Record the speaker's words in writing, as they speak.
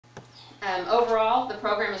Overall, the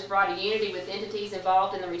program has brought a unity with entities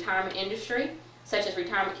involved in the retirement industry, such as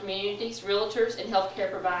retirement communities, realtors, and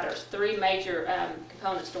healthcare providers. Three major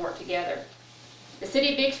components to work together. The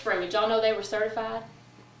City of Big Spring, did y'all know they were certified?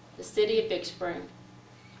 The City of Big Spring.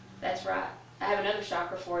 That's right. I have another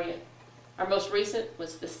shocker for you. Our most recent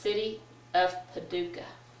was the City of Paducah.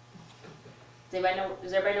 Does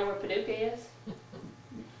everybody know where Paducah is?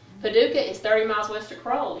 Paducah is 30 miles west of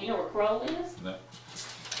Crowell. Do you know where Crowell is? No.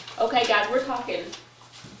 Okay, guys, we're talking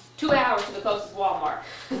 2 hours to the closest Walmart.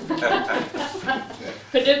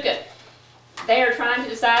 Paducah. They are trying to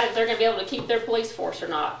decide if they're going to be able to keep their police force or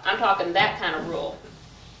not. I'm talking that kind of rule.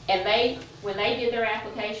 And when they did their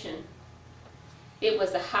application, it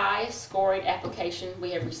was the highest scoring application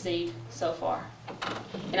we have received so far.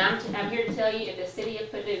 And I'm here to tell you, if the City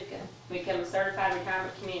of Paducah becomes a certified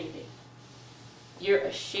retirement community, you're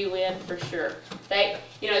a shoo-in for sure.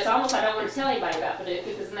 It's almost I don't want to tell anybody about Paducah,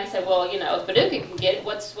 because then they say, well, if Paducah can get it,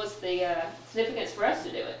 what's the significance for us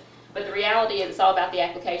to do it? But the reality is, it's all about the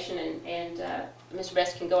application, and Mr.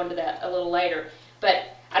 Best can go into that a little later.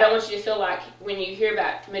 But I don't want you to feel like when you hear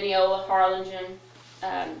about Mineola, Harlingen,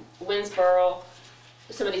 Winsboro,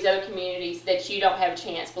 some of these other communities, that you don't have a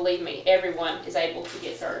chance. Believe me, everyone is able to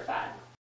get certified.